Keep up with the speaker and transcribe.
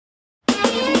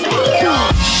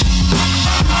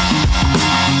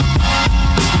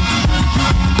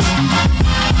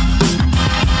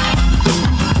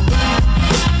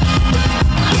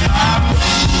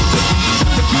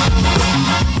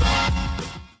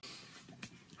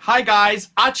Hi guys,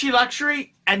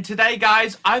 ArchieLuxury, and today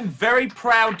guys, I'm very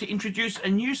proud to introduce a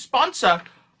new sponsor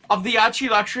of the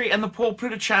ArchieLuxury and the Paul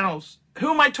Pritter channels.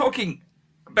 Who am I talking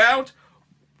about?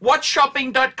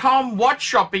 WhatShopping.com,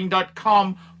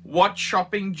 WhatShopping.com,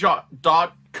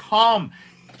 WhatShopping.com.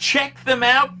 Check them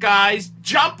out guys,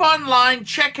 jump online,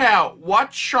 check out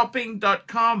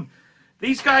WhatShopping.com.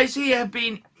 These guys here have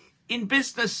been in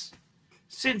business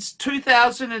since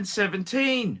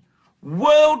 2017.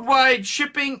 Worldwide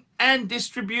shipping and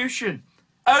distribution.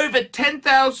 Over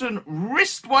 10,000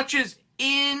 wristwatches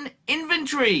in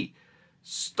inventory.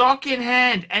 Stock in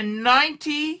hand. And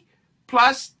 90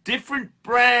 plus different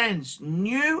brands.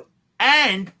 New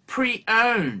and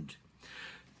pre-owned.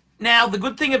 Now, the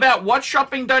good thing about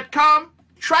WhatShopping.com,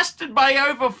 trusted by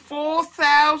over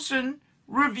 4,000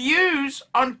 reviews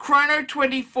on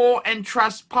Chrono24 and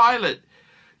Trustpilot.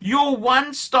 Your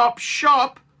one-stop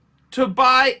shop to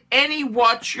buy any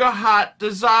watch your heart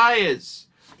desires.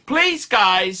 Please,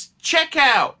 guys, check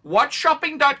out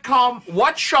WhatShopping.com,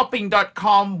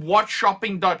 WhatShopping.com,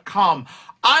 WhatShopping.com.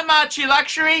 I'm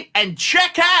ArchieLuxury, and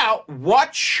check out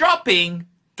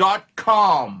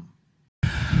WhatShopping.com.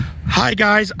 Hi,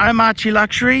 guys, I'm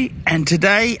ArchieLuxury, and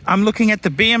today I'm looking at the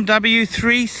BMW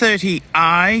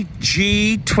 330i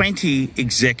G20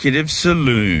 Executive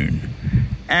Saloon.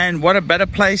 And what a better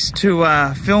place to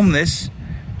film this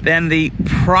than the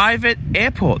private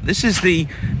airport. This is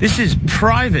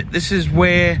private. This is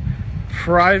where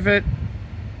private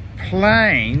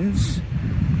planes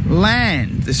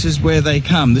land. This is where they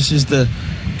come. This is the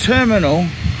terminal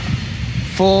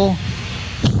for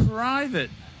private.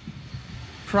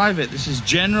 This is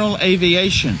general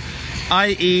aviation,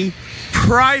 i.e.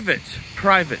 private.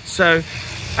 So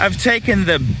I've taken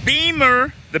the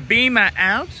beamer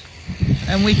out,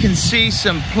 and we can see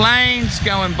some planes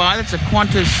going by. That's a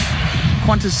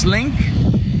Qantas Link.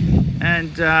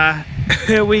 And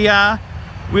here we are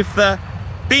with the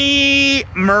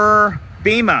beamer,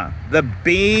 the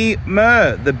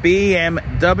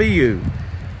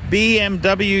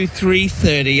BMW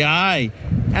 330i.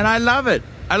 And I love it.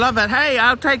 Hey,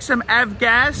 I'll take some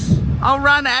avgas. I'll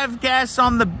run avgas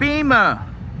on the beamer.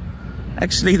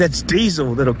 Actually, that's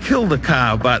diesel. That'll kill the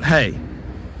car, but hey.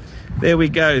 There we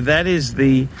go. That is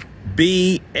the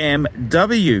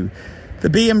BMW. The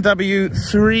BMW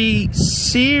 3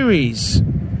 Series.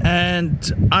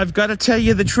 And I've got to tell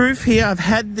you the truth here. I've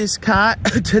had this car.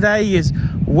 Today is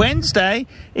Wednesday.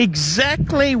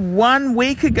 Exactly 1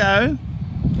 week ago.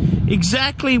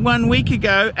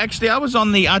 Actually, I was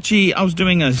on the Archie. I was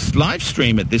doing a live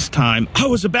stream at this time. I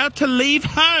was about to leave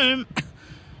home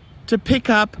to pick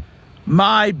up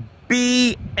my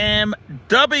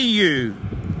BMW.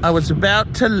 I was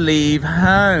about to leave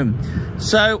home.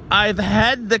 So I've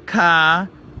had the car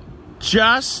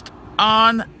just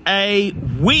on a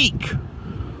week.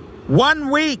 1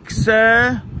 week,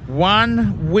 sir.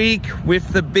 1 week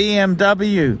with the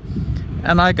BMW.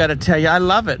 And I got to tell you, I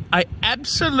love it. I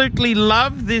absolutely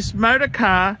love this motor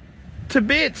car to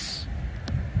bits.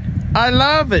 I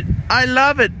love it. I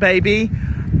love it, baby.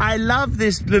 I love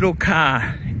this little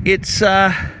car.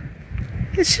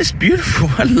 It's just beautiful.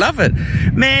 I love it.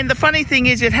 Man, the funny thing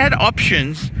is it had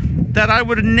options that I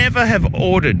would never have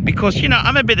ordered because, you know,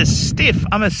 I'm a bit of stiff.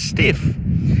 I'm a stiff.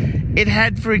 It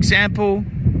had, for example,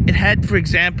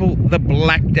 the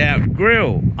blacked out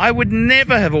grille. I would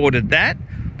never have ordered that,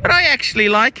 but I actually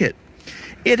like it.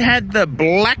 It had the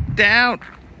blacked out,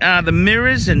 the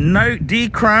mirrors and no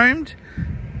de-chromed.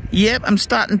 Yep, I'm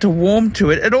starting to warm to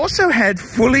it. It also had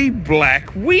fully black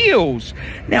wheels.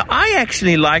 Now, I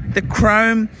actually like the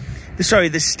chrome,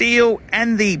 the steel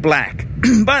and the black.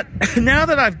 But now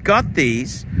that I've got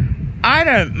these, I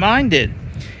don't mind it.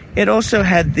 It also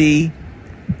had the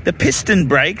piston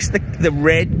brakes, the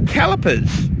red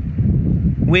calipers,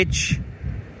 which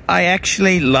I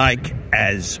actually like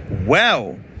as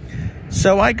well.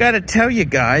 So I got to tell you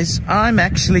guys, I'm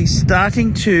actually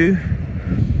starting to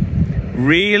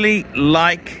really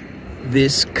like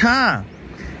this car.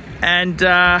 And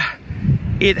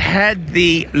it had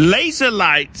the laser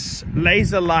lights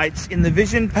in the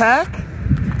vision pack,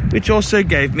 which also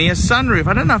gave me a sunroof.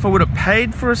 I don't know if I would have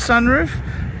paid for a sunroof,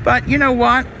 but you know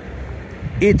what?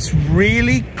 It's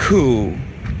really cool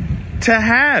to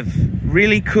have.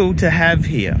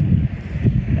 Here.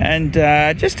 And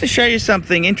just to show you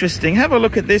something interesting, have a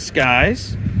look at this,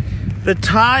 guys. The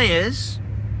tires.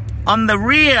 On the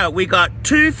rear, we got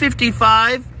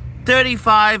 255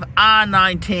 35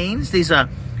 R19s. These are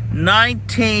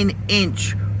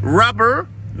 19-inch rubber.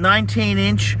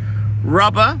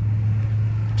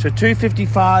 So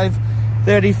 255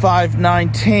 35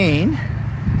 19.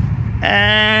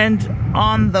 And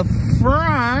on the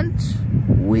front,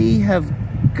 we have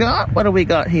got, what do we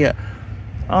got here?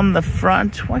 On the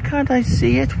front, why can't I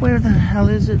see it? Where the hell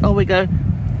is it? Oh, we've got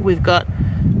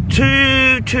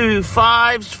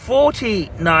 225s,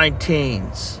 40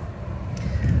 19s.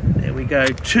 There we go,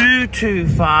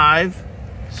 225.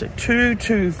 So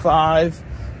 225,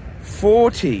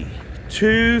 40,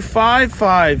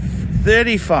 255,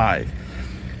 35.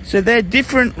 So they're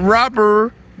different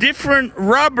rubber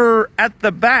at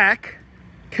the back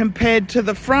compared to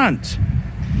the front.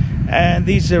 And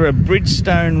these are a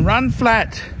Bridgestone run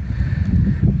flat.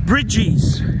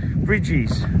 Bridgies.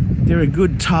 They're a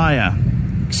good tire.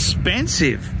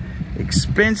 Expensive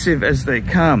as they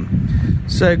come.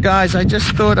 So guys, I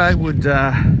just thought I would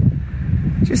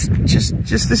just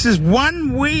this is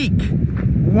 1 week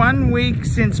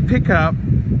since pickup,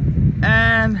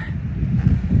 and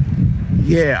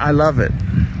yeah, I love it.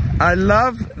 I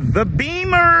love the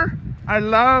Beamer. I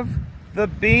love the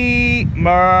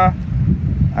Beamer.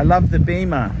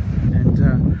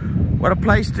 And what a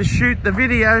place to shoot the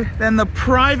video than the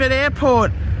private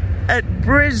airport at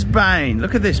Brisbane.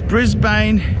 Look at this,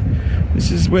 Brisbane.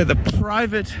 This is where the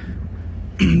private,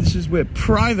 you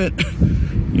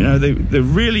know, the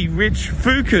really rich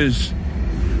Fukas,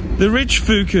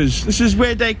 this is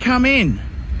where they come in.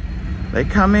 They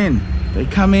come in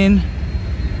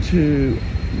to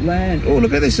land. Oh,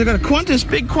 look at this, they've got a big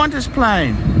Qantas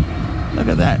plane. Look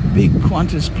at that, big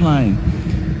Qantas plane.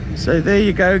 So there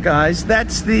you go, guys.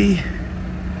 That's the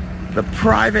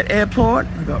private airport.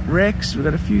 We've got Rex, we've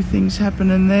got a few things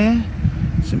happening there.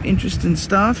 Some interesting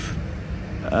stuff.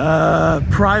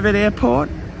 Private airport.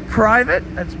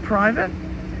 That's private.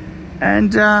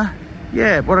 And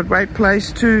yeah, what a great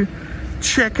place to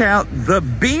check out the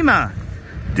Beamer.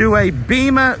 Do a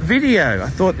Beamer video. I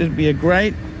thought it'd be a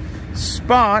great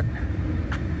spot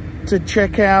to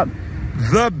check out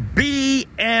the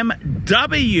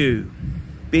BMW.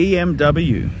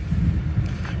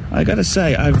 I gotta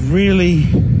say, I really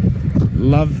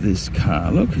love this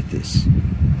car. Look at this.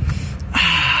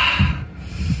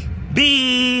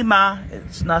 Beamer.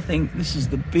 It's nothing. This is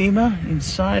the Beamer.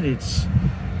 Inside it's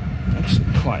actually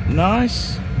quite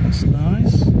nice. That's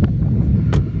nice.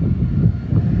 And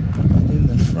in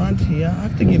the front here, I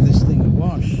have to give this thing a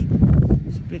wash.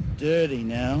 It's a bit dirty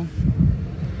now.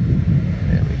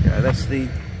 There we go. That's the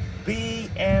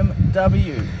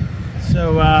BMW.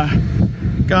 So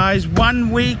guys,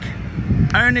 1 week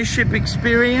ownership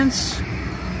experience,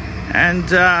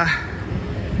 and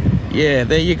yeah,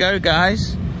 there you go,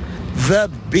 guys.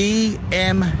 The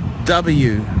BMW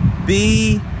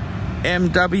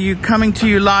coming to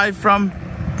you live from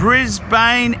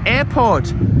Brisbane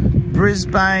Airport.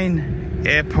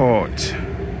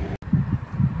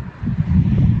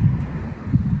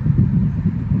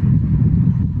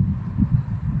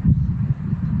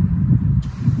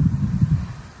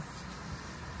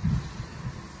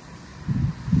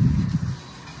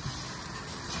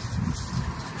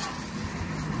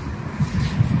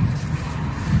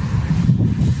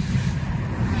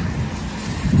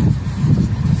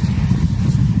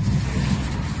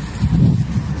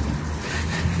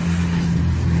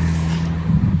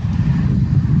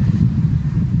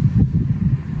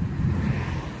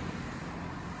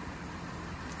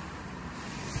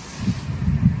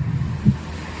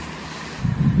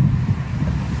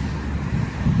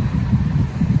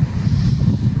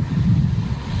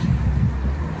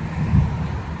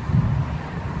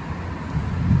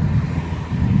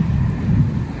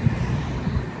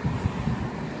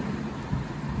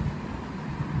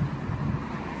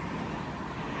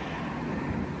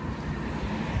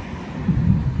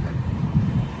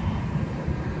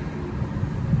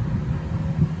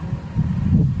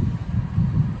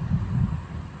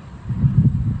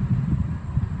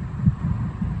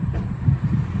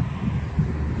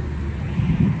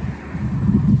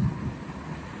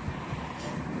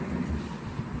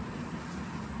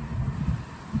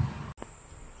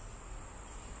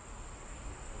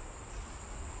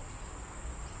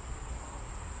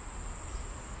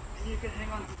 You can hang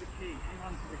on to the key. Hang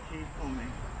on to the key for me.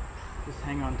 Just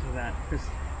hang on to that, because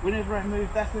whenever I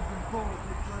move backwards and forwards,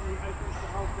 it slowly opens the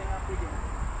whole thing up again.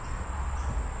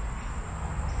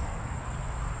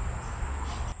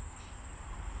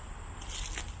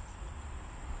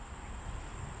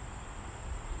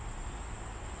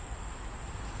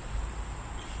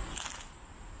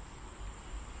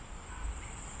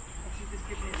 Actually, just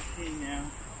give me the key now.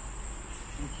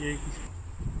 Thank you.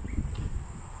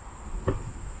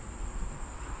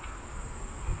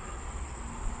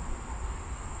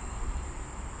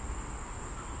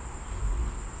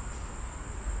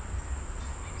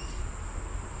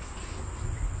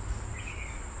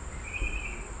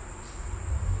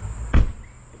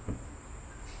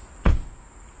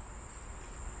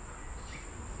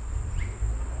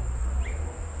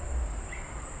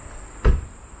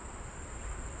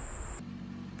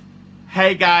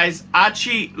 Hey guys,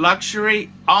 ArchieLuxury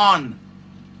on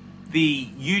the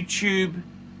YouTube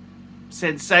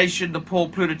sensation, the Paul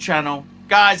Pluta channel.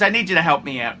 Guys, I need you to help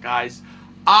me out, guys.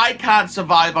 I can't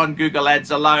survive on Google Ads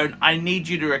alone. I need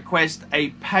you to request a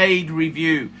paid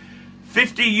review.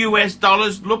 $50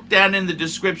 US, look down in the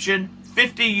description.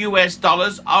 $50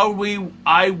 US,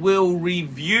 I will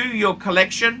review your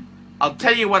collection. I'll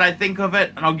tell you what I think of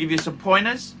it, and I'll give you some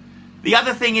pointers. The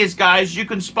other thing is, guys, you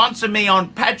can sponsor me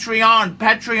on Patreon.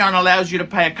 Patreon allows you to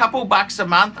pay a couple bucks a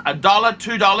month, $1,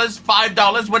 $2,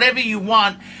 $5, whatever you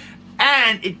want,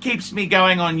 and it keeps me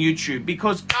going on YouTube.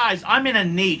 Because, guys, I'm in a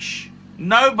niche.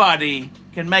 Nobody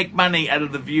can make money out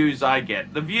of the views I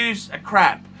get. The views are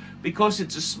crap because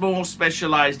it's a small,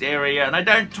 specialized area, and I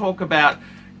don't talk about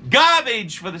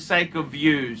garbage for the sake of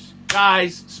views.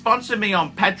 Guys, sponsor me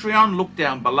on Patreon. Look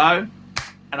down below,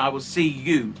 and I will see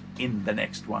you in the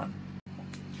next one.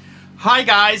 Hi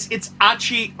guys, it's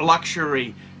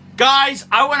ArchieLuxury. Guys,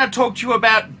 I want to talk to you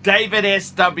about David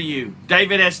SW.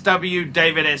 David SW,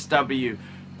 David SW.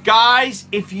 Guys,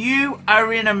 if you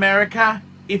are in America,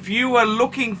 if you are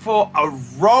looking for a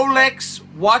Rolex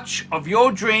watch of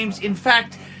your dreams, in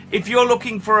fact, if you're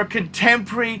looking for a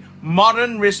contemporary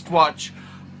modern wristwatch,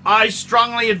 I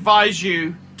strongly advise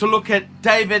you to look at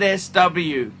David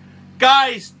SW.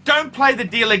 Guys, don't play the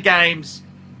dealer games.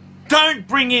 Don't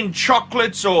bring in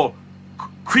chocolates or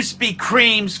Krispy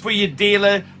Kremes for your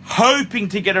dealer hoping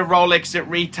to get a Rolex at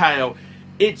retail.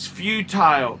 It's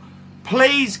futile.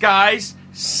 Please, guys,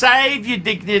 save your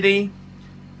dignity.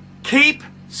 Keep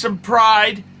some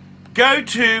pride. Go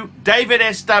to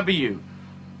David SW.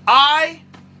 I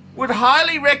would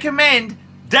highly recommend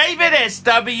David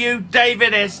SW,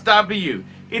 David SW.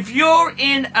 If you're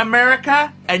in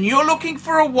America and you're looking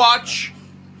for a watch,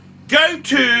 go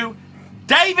to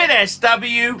David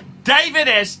SW,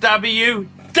 David SW,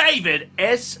 David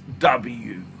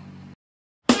SW.